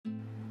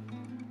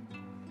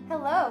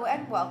Hello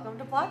and welcome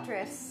to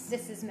Plottress.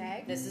 This is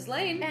Meg. This is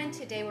Lane. And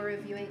today we're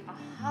reviewing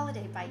A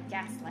Holiday by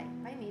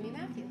Gaslight by Mimi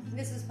Matthews.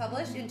 This was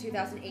published in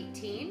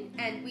 2018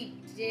 and we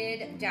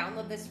did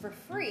download this for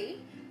free,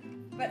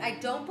 but I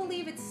don't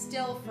believe it's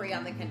still free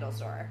on the Kindle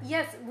store.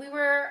 Yes, we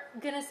were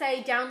going to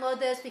say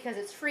download this because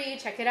it's free,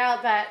 check it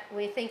out, but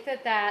we think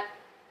that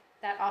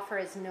offer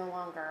is no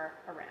longer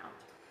around.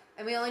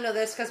 And we only know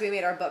this because we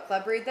made our book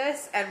club read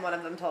this, and one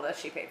of them told us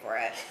she paid for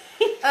it.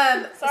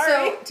 Sorry.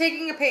 So,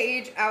 taking a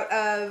page out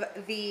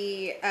of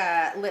the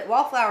Lit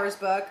Wallflowers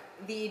book,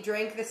 the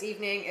drink this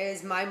evening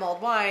is My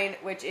Mulled Wine,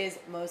 which is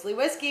Mosley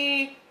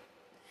Whiskey.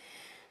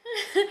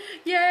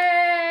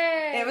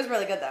 Yay! It was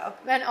really good, though.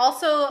 And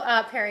also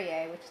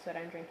Perrier, which is what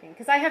I'm drinking,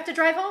 because I have to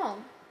drive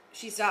home.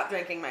 She stopped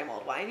drinking My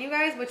Mulled Wine, you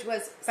guys, which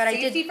was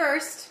safety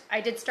first. I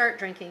did start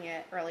drinking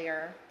it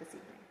earlier this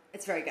evening.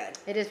 It's very good.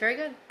 It is very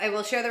good. I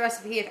will share the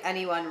recipe if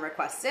anyone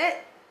requests it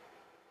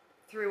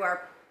through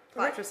our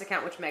Plottress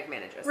account, which Meg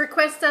manages.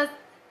 Request us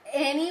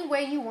any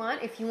way you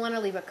want. If you want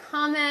to leave a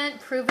comment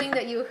proving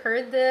that you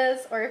heard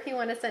this, or if you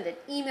want to send an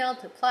email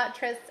to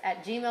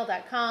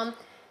plottress@gmail.com,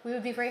 we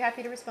would be very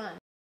happy to respond.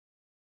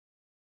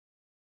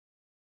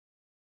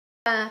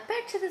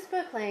 Back to this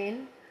book,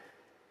 Lane.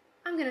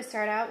 I'm going to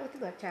start out with the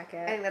book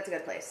jacket. I think that's a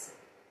good place.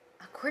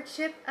 A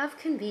courtship of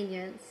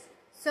convenience.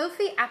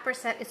 Sophie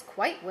Apperset is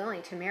quite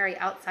willing to marry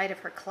outside of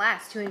her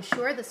class to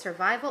ensure the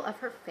survival of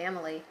her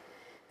family.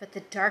 But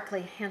the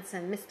darkly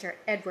handsome Mr.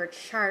 Edward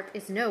Sharp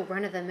is no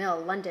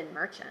run-of-the-mill London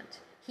merchant.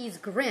 He's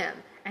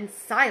grim and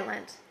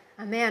silent,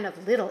 a man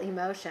of little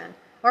emotion,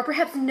 or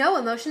perhaps no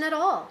emotion at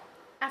all.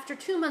 After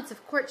 2 months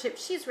of courtship,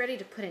 she's ready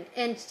to put an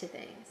end to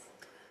things.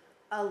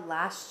 A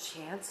last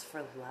chance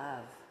for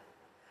love.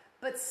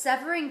 But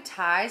severing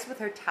ties with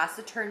her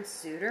taciturn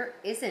suitor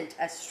isn't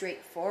as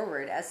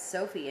straightforward as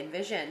Sophie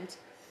envisioned.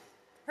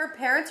 Her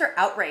parents are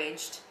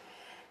outraged.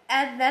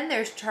 And then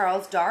there's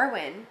Charles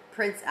Darwin,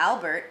 Prince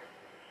Albert,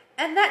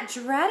 and that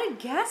dratted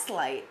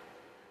Gaslight.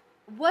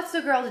 What's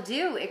the girl to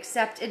do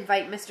except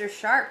invite Mr.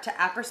 Sharp to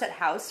Apperset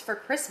House for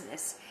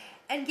Christmas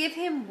and give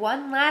him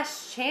one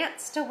last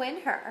chance to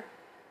win her?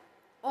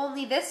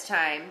 Only this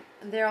time,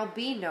 there'll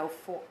be no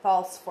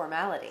false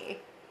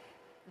formality.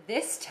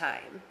 This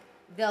time,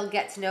 they'll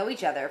get to know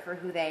each other for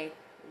who they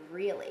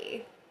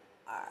really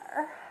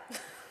are.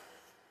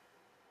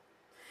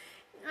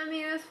 I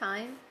mean, it was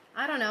fine.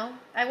 I don't know.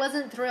 I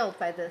wasn't thrilled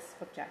by this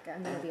book jacket,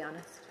 I'm going to be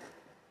honest.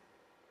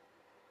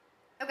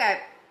 Okay,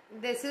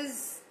 this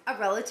is a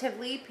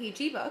relatively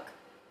PG book.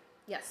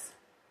 Yes.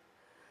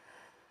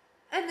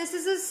 And this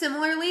is a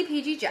similarly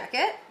PG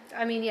jacket.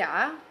 I mean,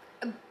 yeah.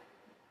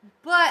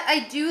 But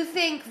I do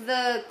think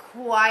the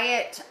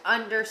quiet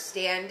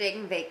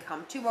understanding they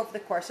come to over the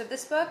course of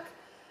this book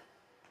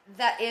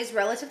that is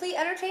relatively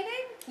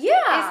entertaining is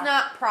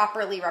not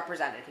properly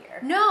represented here.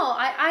 No,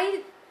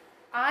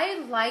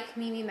 I like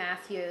Mimi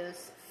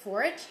Matthews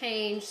for a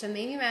change. So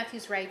Mimi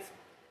Matthews writes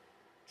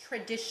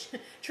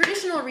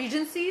traditional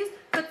regencies,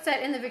 but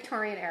set in the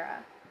Victorian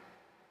era.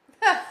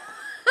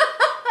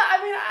 I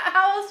mean,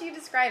 how else do you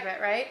describe it,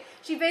 right?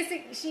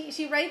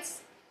 She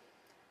writes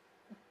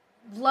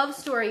love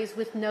stories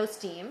with no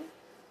steam,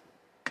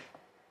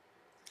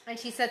 and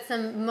she sets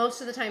them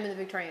most of the time in the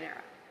Victorian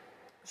era.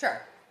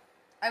 Sure.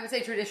 I would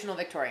say traditional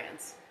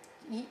Victorians.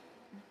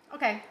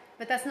 Okay,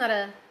 but that's not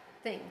a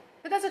thing.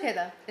 But that's okay,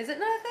 though. Is it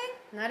not a thing?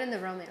 Not in the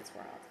romance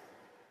world.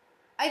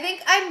 I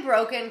think I'm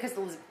broken because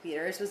Elizabeth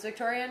Peters was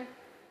Victorian.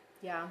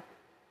 Yeah,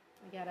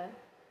 I get it.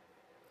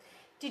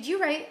 Did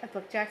you write a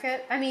book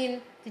jacket? I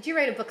mean, did you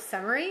write a book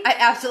summary? I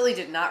absolutely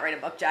did not write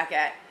a book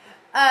jacket.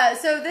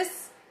 So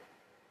this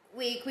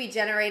week we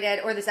generated,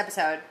 or this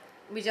episode,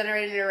 we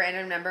generated a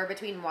random number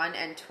between 1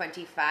 and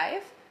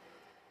 25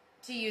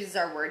 to use as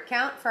our word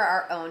count for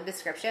our own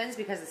descriptions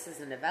because this is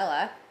a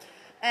novella.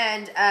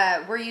 And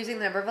we're using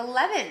the number of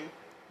 11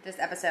 this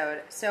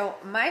episode. So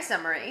my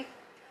summary: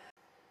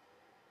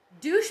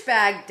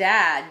 douchebag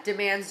dad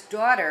demands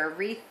daughter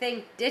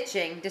rethink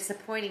ditching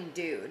disappointing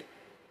dude.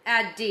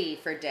 Add D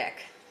for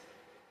dick.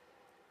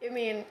 I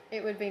mean,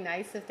 it would be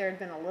nice if there had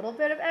been a little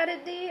bit of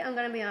added D, I'm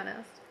going to be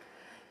honest.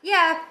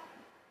 Yeah.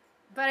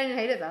 But I didn't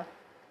hate it, though.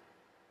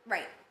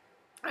 Right.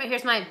 All right,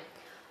 here's mine.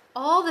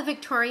 All the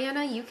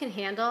Victoriana you can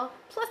handle,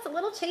 plus a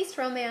little chaste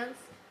romance.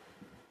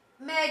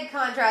 Meg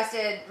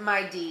contrasted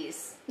my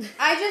D's.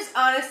 I just,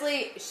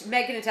 honestly,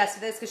 Meg can attest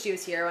to this because she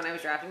was here when I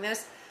was drafting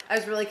this. I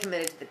was really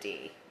committed to the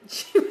D.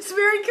 She was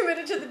very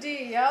committed to the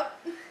D, yep.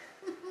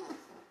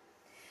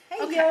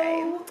 Hey,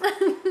 okay.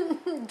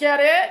 Get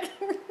it?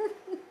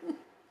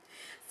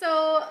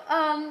 So,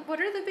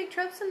 what are the big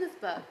tropes in this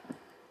book?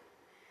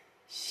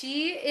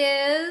 She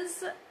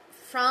is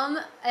from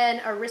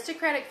an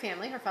aristocratic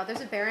family. Her father's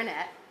a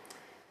baronet,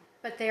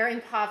 but they are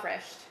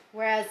impoverished,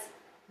 whereas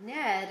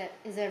Ned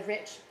is a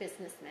rich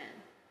businessman.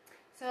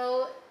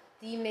 So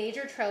the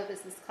major trope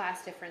is this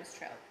class difference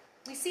trope.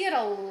 We see it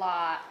a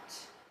lot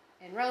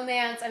in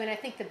romance. I mean, I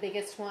think the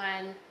biggest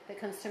one that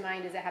comes to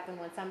mind is It Happened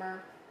One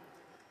Summer.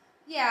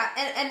 Yeah,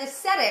 and the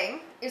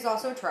setting is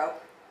also a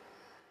trope.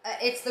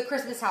 It's the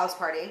Christmas house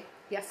party.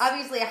 Yes.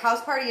 Obviously, a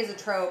house party is a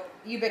trope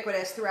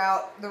ubiquitous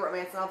throughout the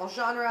romance novel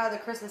genre. The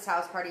Christmas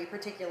house party,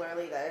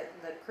 particularly the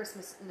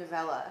Christmas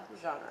novella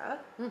genre.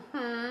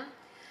 Mm-hmm.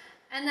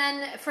 And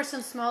then for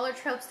some smaller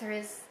tropes, there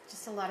is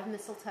just a lot of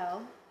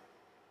mistletoe.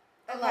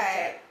 I loved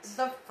it.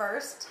 The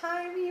first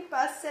time he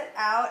busts it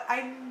out,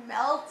 I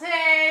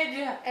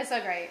melted. It's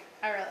so great.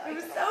 I really It liked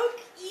was it. so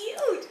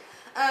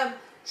cute.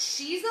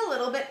 She's a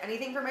little bit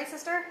anything for my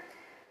sister.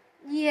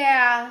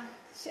 Yeah,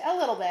 a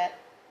little bit.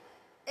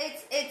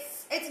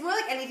 It's more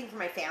like anything for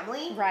my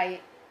family.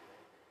 Right.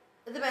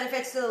 The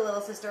benefits to the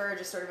little sister are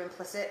just sort of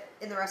implicit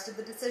in the rest of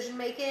the decision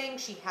making.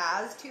 She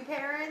has two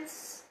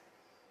parents.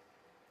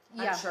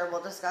 Yeah. I'm sure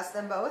we'll discuss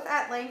them both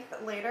at length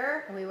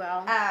later. We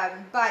will.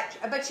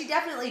 But she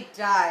definitely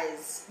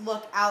does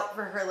look out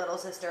for her little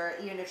sister,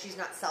 even if she's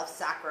not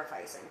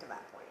self-sacrificing to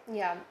that point.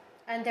 Yeah.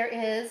 And there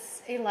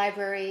is a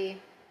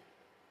library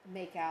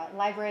makeout,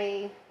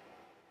 library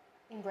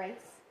embrace,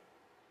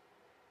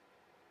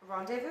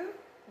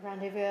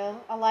 rendezvous,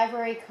 a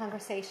library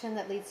conversation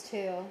that leads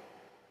to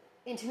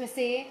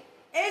intimacy.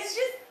 It's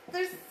just,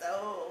 there's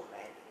so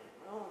many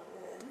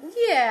moments.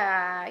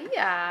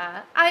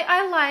 Yeah.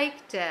 I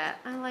liked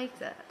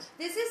it.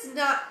 This is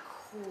not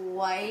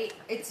quite,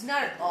 it's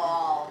not at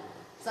all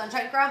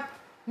Sunshine Grump.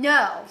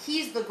 No.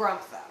 He's the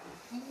grump,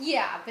 though.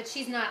 Yeah, but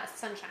she's not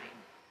sunshine.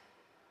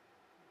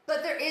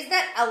 But there is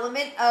that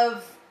element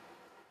of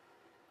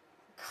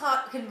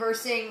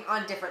conversing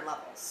on different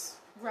levels.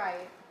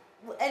 Right.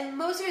 And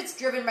most of it's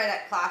driven by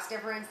that class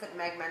difference that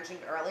Meg mentioned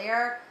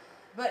earlier.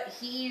 But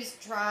he's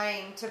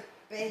trying to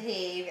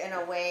behave in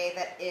a way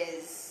that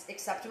is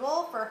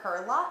acceptable for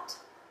her lot.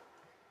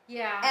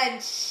 Yeah.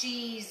 And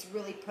she's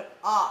really put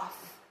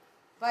off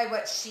by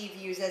what she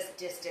views as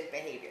distant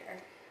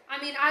behavior.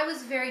 I mean, I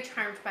was very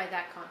charmed by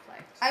that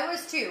conflict. I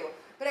was too.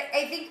 But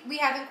I think we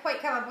haven't quite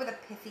come up with a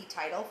pithy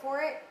title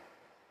for it.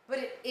 But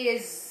it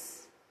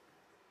is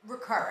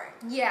recurring.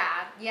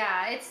 Yeah.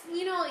 It's,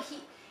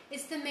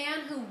 it's the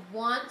man who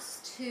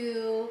wants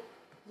to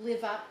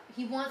live up.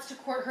 He wants to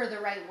court her the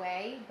right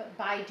way, but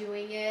by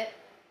doing it,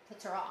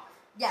 puts her off.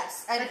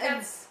 Yes.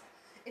 And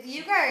if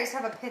you guys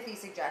have a pithy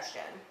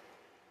suggestion,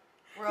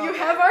 we're open. You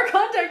have our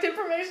contact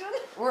information.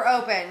 We're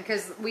open,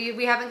 because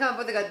we haven't come up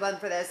with a good one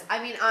for this.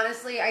 I mean,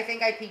 honestly, I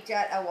think I peaked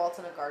at a Waltz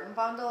in a Garden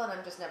fondle, and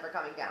I'm just never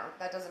coming down.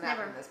 That doesn't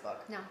happen in this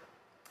book.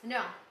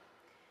 No.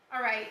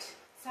 All right.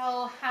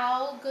 So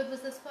how good was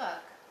this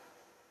book?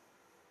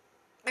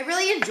 I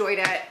really enjoyed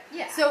it.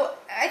 Yeah. So,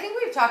 I think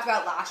we've talked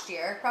about last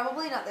year,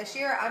 probably not this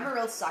year. I'm a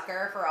real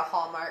sucker for a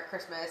Hallmark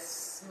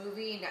Christmas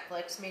movie,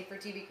 Netflix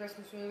made-for-TV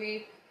Christmas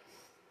movie.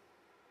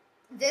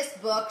 This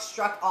book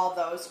struck all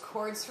those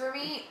chords for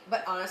me,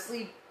 but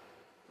honestly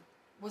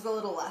was a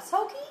little less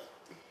hokey,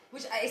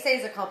 which I say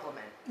is a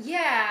compliment.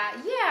 Yeah,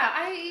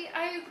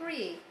 I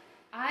agree.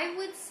 I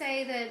would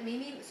say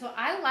that so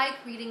I like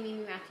reading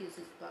Mimi Matthews'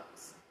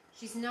 books.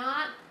 She's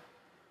not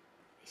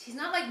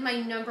like my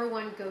number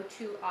one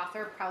go-to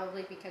author,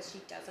 probably because she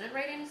doesn't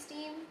write any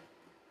steam.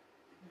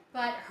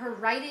 But her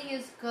writing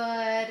is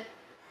good,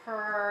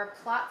 her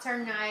plots are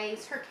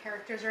nice, her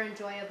characters are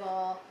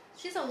enjoyable.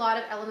 She has a lot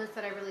of elements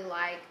that I really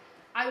like.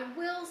 I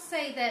will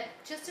say that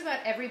just about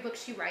every book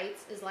she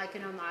writes is like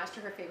an homage to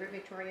her favorite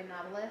Victorian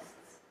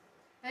novelists.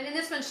 And in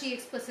this one, she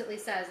explicitly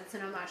says it's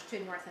an homage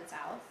to North and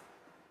South,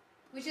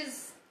 which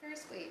is very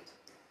sweet.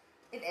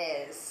 It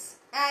is.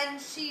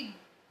 And she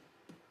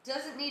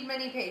doesn't need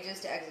many pages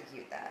to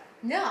execute that.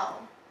 No.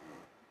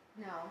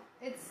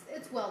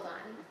 It's well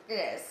done. It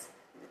is.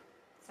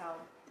 So,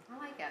 I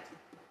like it.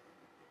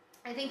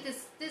 I think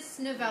this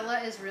novella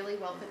is really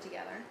well put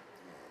together.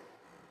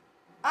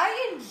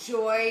 I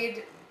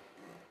enjoyed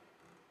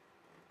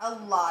a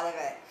lot of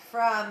it,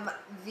 from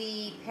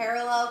the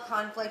parallel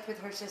conflict with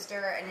her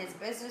sister and his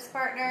business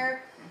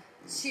partner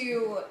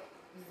to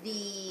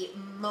the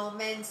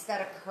moments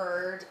that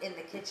occurred in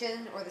the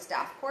kitchen or the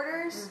staff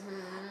quarters.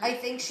 Mm-hmm. I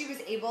think she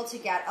was able to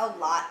get a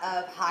lot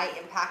of high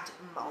impact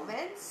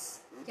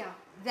moments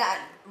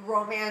that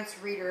romance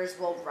readers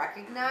will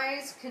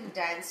recognize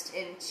condensed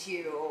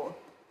into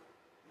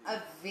a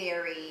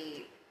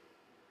very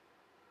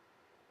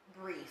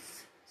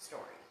brief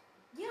story.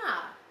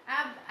 Yeah,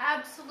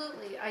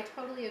 absolutely. I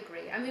totally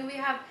agree. I mean, we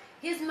have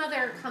his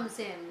mother comes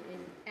in,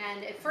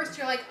 and at first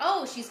you're like,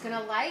 oh, she's going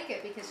to like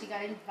it because she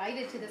got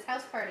invited to this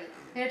house party.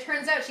 And it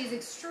turns out she's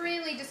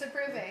extremely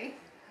disapproving.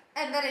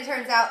 And then it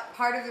turns out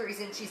part of the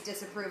reason she's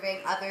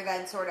disapproving, other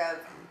than sort of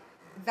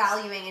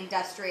valuing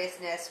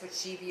industriousness, which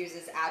she views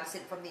as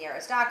absent from the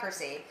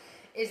aristocracy,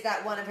 is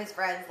that one of his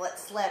friends let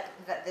slip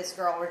that this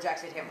girl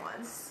rejected him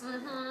once.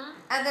 Mm-hmm.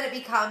 And then it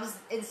becomes,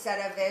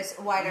 instead of this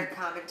wider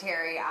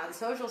commentary on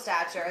social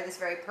stature, this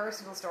very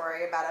personal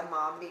story about a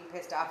mom being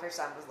pissed off her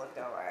son was looked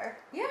over.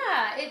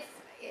 Yeah, it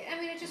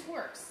just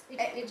works.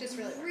 It just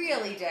really works.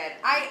 Really did.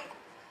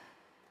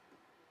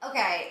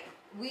 Okay,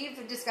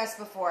 we've discussed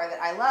before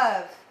that I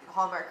love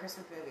Hallmark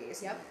Christmas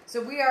movies. Yep.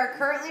 So we are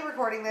currently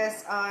recording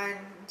this on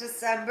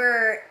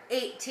December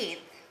 18th.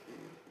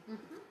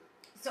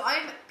 So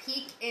I'm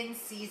peak in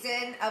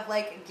season of,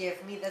 like,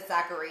 give me the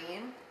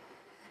saccharine.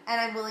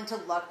 And I'm willing to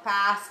look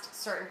past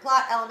certain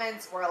plot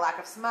elements or a lack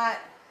of smut.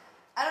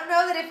 I don't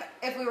know that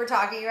if we were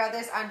talking about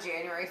this on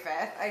January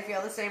 5th, I'd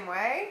feel the same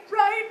way.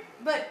 Right.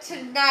 But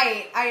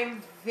tonight, I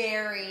am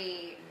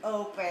very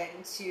open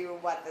to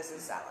what this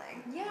is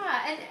selling.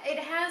 Yeah, and it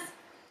has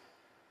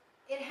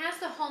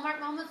the Hallmark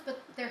moments,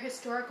 but they're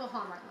historical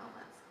Hallmark moments.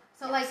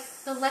 So, Yes.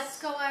 like, the let's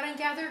go out and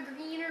gather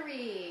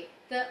greenery.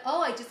 The,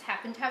 oh, I just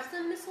happen to have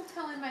some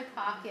mistletoe in my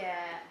pocket.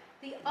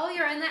 The, oh,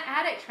 you're in the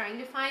attic trying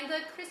to find the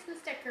Christmas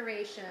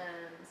decorations.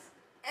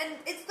 And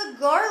it's the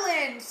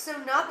garland, so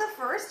not the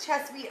first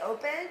chest we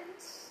opened.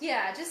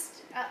 Yeah,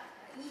 just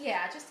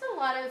a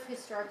lot of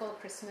historical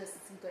Christmas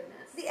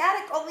goodness. The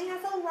attic only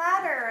has a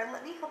ladder.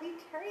 Let me help you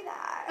carry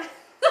that.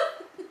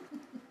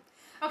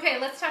 Okay,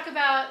 let's talk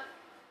about,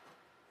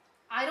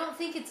 I don't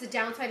think it's a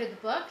downside of the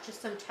book,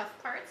 just some tough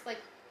parts, like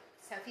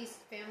Sophie's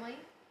family.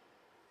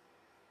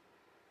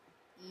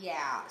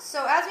 Yeah.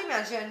 So as we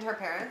mentioned, her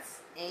parents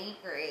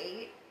ain't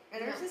great,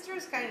 and her No.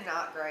 sister's kind of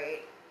not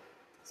great.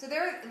 So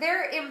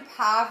they're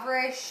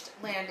impoverished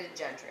landed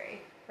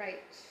gentry.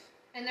 Right.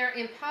 And they're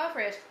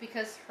impoverished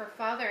because her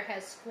father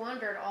has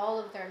squandered all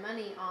of their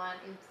money on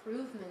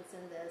improvements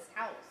in this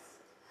house.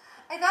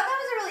 I thought that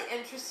was a really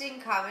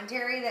interesting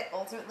commentary that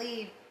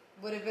ultimately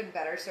would have been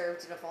better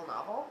served in a full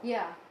novel.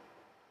 Yeah.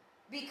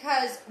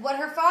 Because what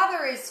her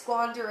father is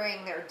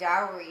squandering their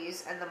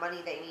dowries and the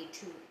money they need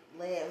to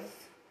live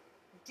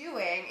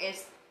doing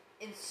is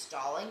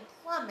installing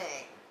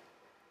plumbing,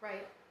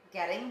 Right.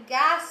 getting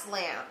gas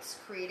lamps,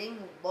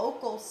 creating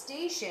local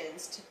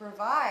stations to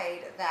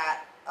provide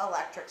that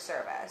electric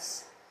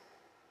service.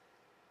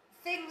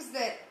 Things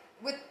that,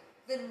 with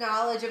the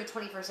knowledge of a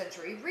 21st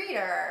century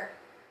reader,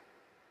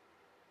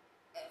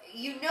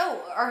 you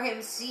know are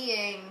him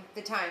seeing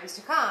the times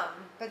to come,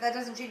 but that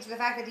doesn't change the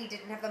fact that he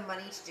didn't have the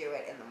money to do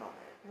it in the moment.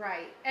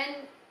 Right. And,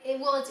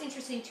 it's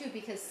interesting, too,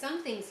 because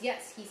some things,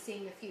 yes, he's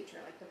seeing the future,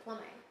 like the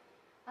plumbing.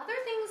 Other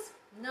things,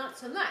 not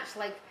so much,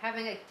 like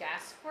having a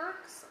gas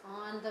works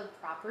on the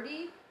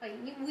property. Like,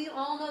 we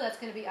all know that's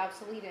going to be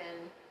obsolete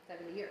in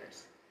 70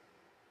 years.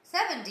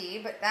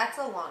 70, but that's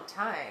a long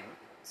time.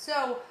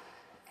 So,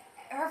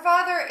 her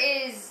father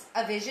is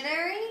a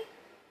visionary,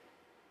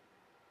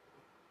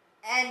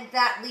 and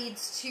that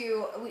leads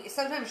to,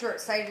 sometimes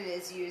short-sighted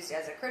is used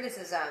as a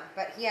criticism,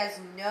 but he has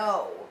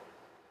no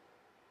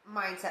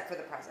mindset for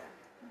the present.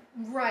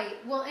 Right.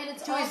 Well, and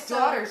it's To also... his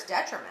daughter's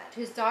detriment. To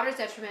his daughter's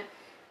detriment.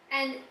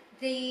 And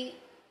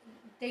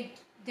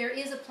there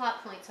is a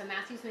plot point. So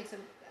Matthews makes a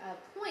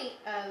point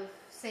of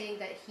saying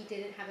that he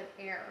didn't have an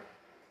heir.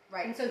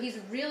 Right. And so he's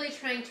really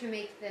trying to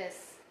make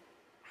this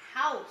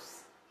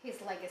house his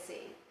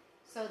legacy.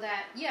 So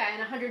that, in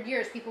 100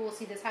 years, people will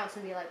see this house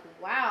and be like,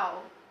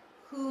 wow,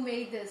 who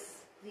made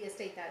this the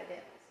estate that it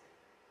is?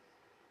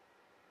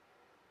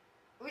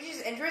 Which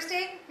is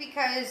interesting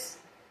because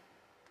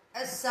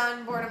a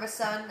son born of a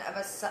son of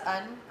a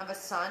son of a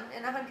son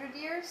in 100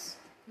 years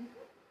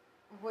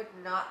would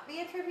not be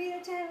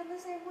attributed to him in the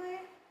same way.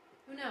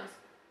 Who knows?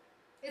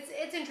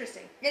 It's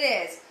interesting. It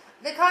is.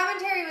 The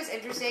commentary was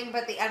interesting,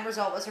 but the end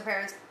result was her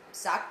parents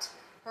sucked.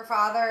 Her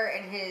father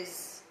and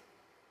his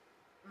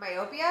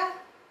myopia,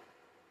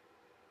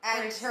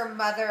 and Right. her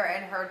mother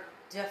and her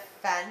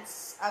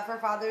defense of her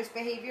father's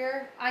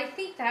behavior. I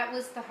think that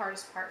was the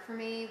hardest part for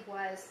me,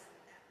 was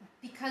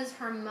because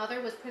her mother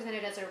was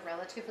presented as a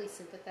relatively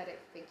sympathetic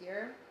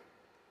figure,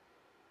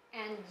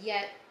 and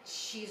yet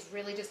she's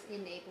really just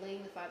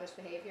enabling the father's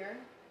behavior.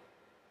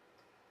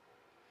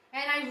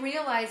 And I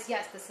realize,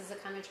 yes, this is a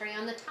commentary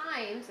on the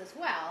times as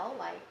well.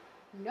 Like,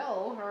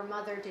 no, her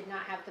mother did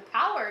not have the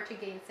power to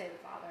gainsay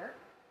the father.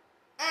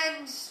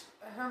 And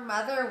her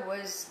mother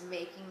was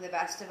making the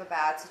best of a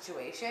bad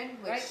situation,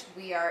 which Right.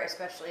 we are,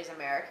 especially as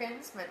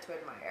Americans, meant to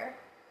admire.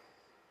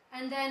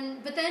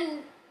 But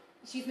then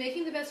she's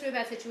making the best of a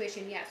bad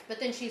situation, yes. But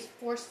then she's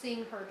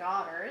forcing her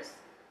daughters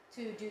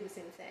to do the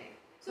same thing.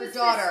 So Her it's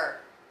daughter.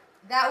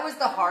 That was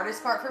the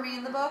hardest part for me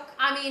in the book.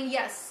 I mean,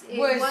 yes, it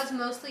Was- was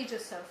mostly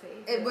just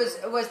Sophie. It was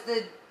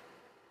the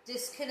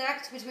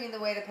disconnect between the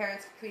way the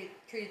parents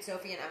treated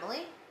Sophie and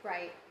Emily.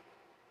 Right.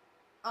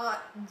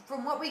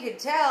 From what we could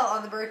tell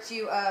on the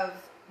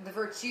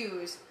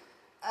virtues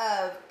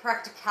of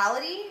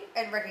practicality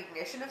and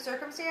recognition of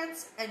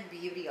circumstance and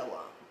beauty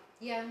alone.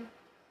 Yeah.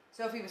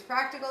 Sophie was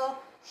practical,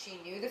 she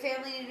knew the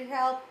family needed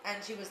help,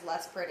 and she was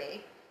less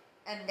pretty.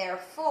 And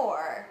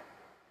therefore,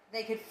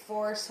 they could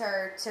force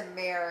her to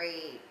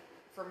marry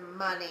for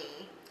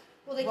money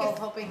Well, they while could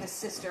hoping the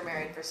sister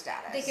married for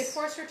status. they could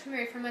force her to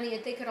marry for money,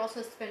 and they could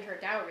also spend her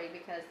dowry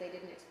because they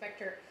didn't expect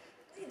her.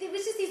 It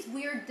was just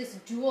this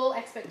dual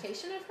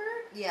expectation of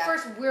her. Yeah.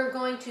 First, we're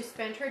going to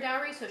spend her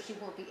dowry so she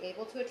won't be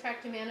able to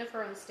attract a man of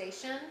her own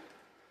station.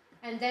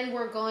 And then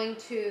we're going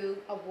to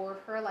award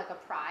her like a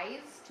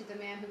prize to the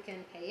man who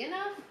can pay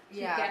enough to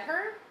get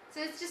her.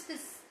 So it's just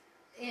this.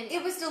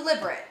 It was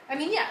deliberate. I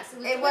mean, yes.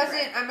 It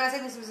wasn't, I'm not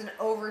saying this was an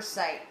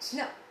oversight.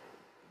 No.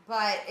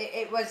 But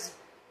it was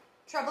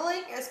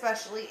troubling,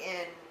 especially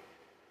in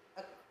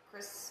a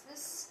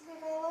Christmas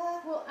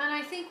novella. Well, and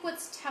I think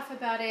what's tough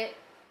about it,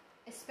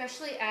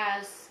 especially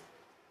as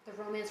the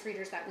romance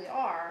readers that we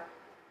are,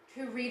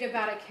 to read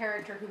about a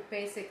character who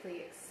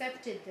basically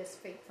accepted this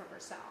fate for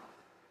herself.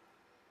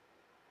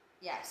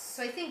 Yes.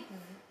 So I think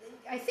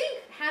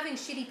having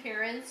shitty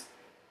parents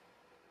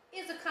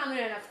is a common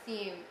enough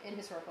theme in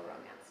historical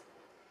romance.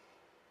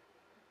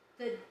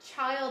 The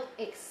child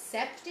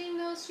accepting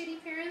those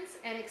shitty parents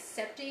and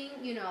accepting,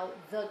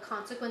 the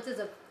consequences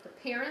of the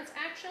parents'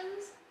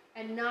 actions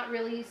and not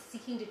really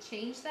seeking to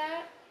change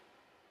that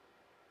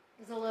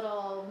is a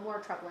little more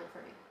troubling for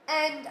me.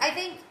 And I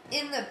think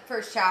in the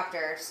first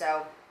chapter,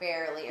 so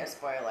barely a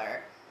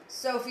spoiler,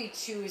 Sophie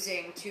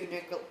choosing to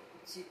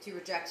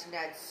reject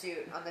Ned's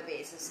suit on the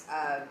basis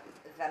of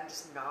them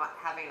just not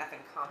having enough in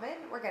common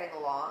or getting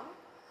along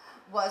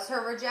was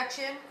her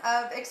rejection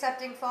of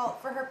accepting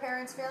fault for her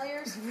parents'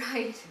 failures.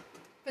 Right.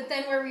 But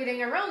then we're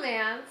reading a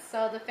romance,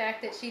 so the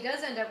fact that she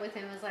does end up with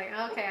him is like,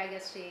 okay, I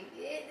guess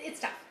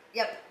it's tough.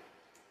 Yep.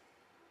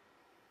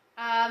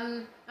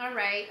 All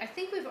right. I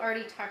think we've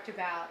already talked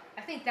about,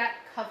 I think that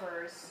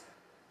covers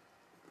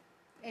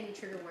any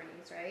trigger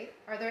warnings, right?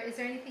 Is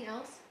there anything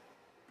else?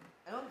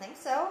 I don't think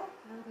so.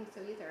 I don't think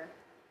so either.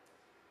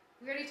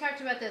 We already talked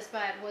about this,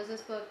 but was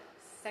this book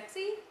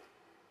sexy?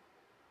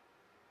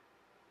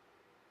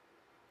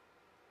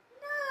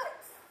 Not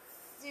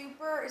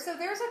super. So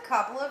there's a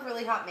couple of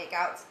really hot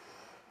makeouts.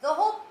 The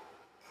whole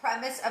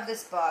premise of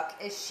this book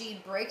is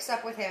she breaks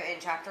up with him in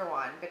chapter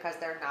 1 because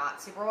they're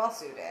not super well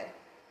suited.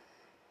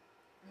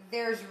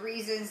 There's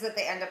reasons that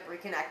they end up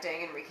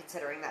reconnecting and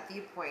reconsidering that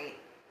viewpoint.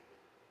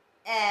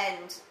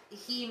 And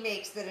he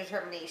makes the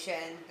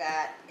determination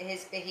that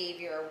his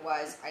behavior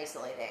was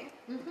isolating.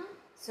 Mm-hmm.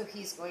 So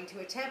he's going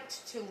to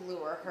attempt to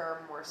lure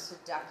her more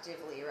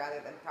seductively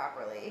rather than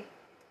properly.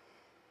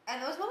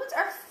 And those moments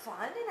are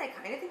fun, and I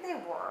kind of think they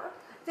work.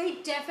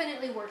 They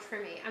definitely worked for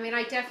me. I mean,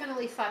 I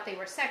definitely thought they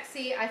were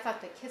sexy. I thought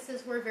the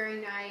kisses were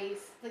very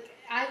nice. Like,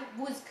 I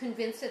was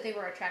convinced that they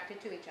were attracted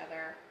to each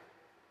other.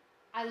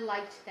 I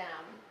liked them.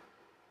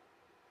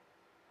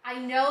 I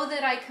know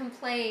that I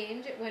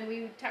complained when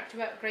we talked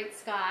about Great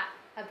Scott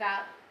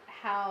about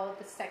how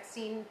the sex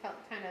scene felt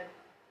kind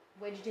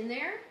of wedged in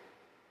there.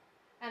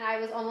 And I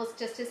was almost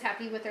just as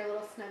happy with their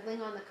little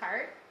snuggling on the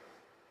cart.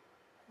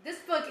 This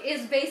book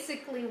is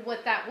basically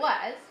what that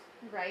was,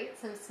 right?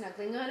 Some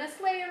snuggling on a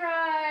sleigh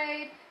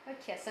ride, a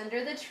kiss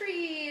under the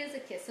trees, a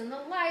kiss in the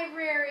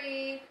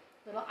library,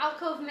 little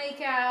alcove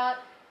makeout.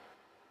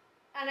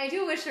 And I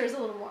do wish there was a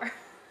little more.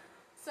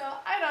 So,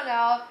 I don't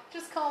know.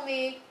 Just call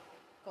me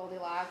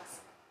Goldilocks.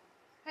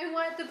 I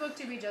want the book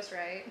to be just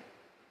right.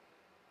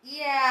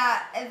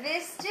 Yeah,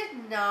 this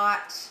did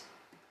not...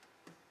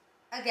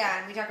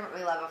 Again, we talk about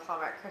my love of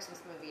Hallmark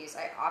Christmas movies.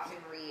 I often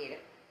read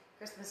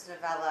Christmas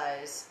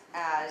novellas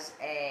as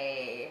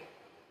a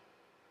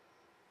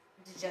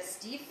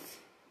digestif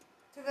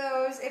to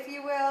those, if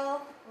you will,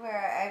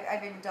 where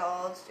I've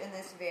indulged in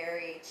this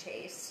very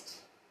chaste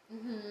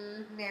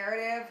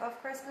narrative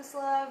of Christmas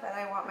love, and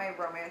I want my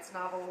romance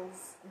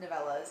novels,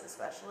 novellas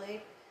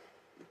especially,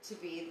 to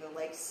be the,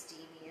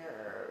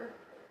 steamier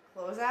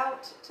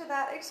closeout to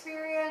that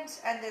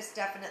experience, and this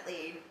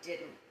definitely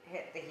didn't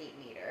hit the heat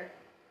meter.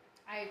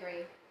 I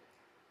agree.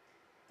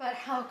 But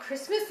how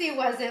Christmassy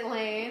was it,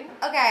 Lane?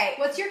 Okay.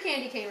 What's your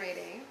candy cane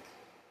rating?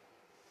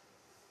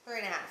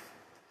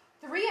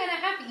 3.5.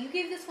 3.5? You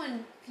gave this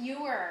one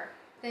fewer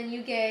than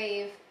you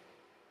gave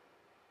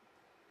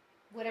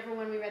whatever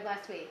one we read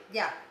last week.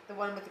 Yeah, the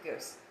one with the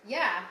goose.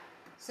 Yeah.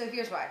 So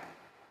here's why.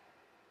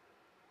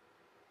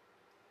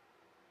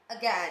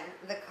 Again,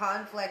 the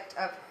conflict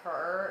of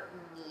her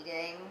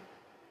needing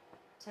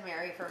to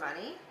marry for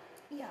money.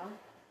 Yeah.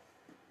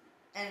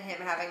 And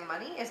him having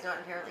money is not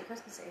inherently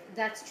Christmassy.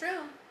 That's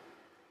true.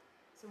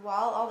 So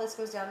while all this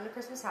goes down at a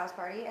Christmas house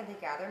party, and they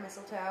gather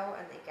mistletoe,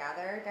 and they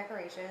gather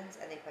decorations,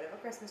 and they put up a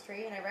Christmas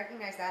tree, and I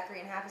recognize that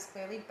 3.5 is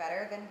clearly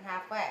better than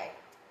halfway.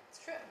 It's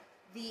true.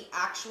 The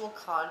actual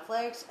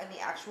conflict and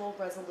the actual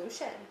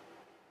resolution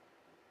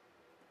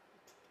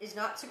is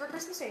not super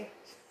Christmassy.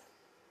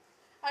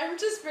 I'm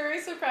just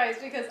very surprised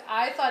because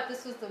I thought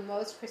this was the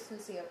most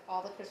Christmassy of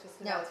all the Christmas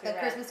novellas we read. No, the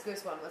Christmas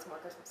Goose one was more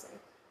Christmassy.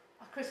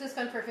 A Christmas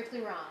Gone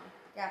Perfectly Wrong.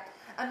 Yeah.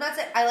 I'm not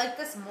saying... I like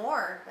this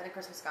more than A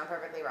Christmas Gone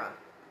Perfectly Wrong.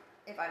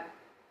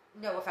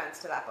 No offense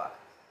to that book.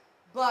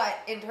 But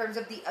in terms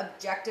of the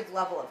objective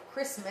level of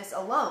Christmas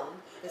alone,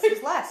 this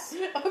was less.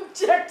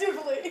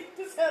 Objectively,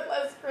 this had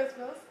less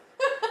Christmas.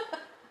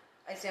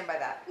 I stand by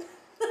that.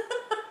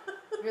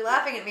 You're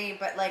laughing at me,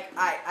 but,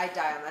 I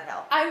die on that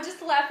hill. I'm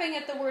just laughing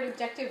at the word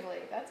objectively,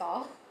 that's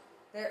all.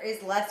 There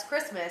is less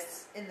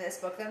Christmas in this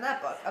book than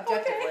that book,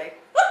 objectively.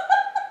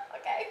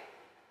 Okay.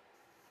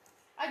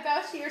 I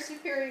bow to your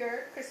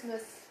superior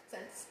Christmas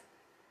sense.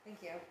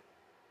 Thank you.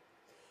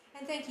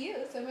 And thank you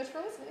so much for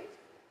listening.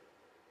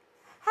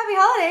 Happy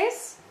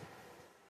holidays!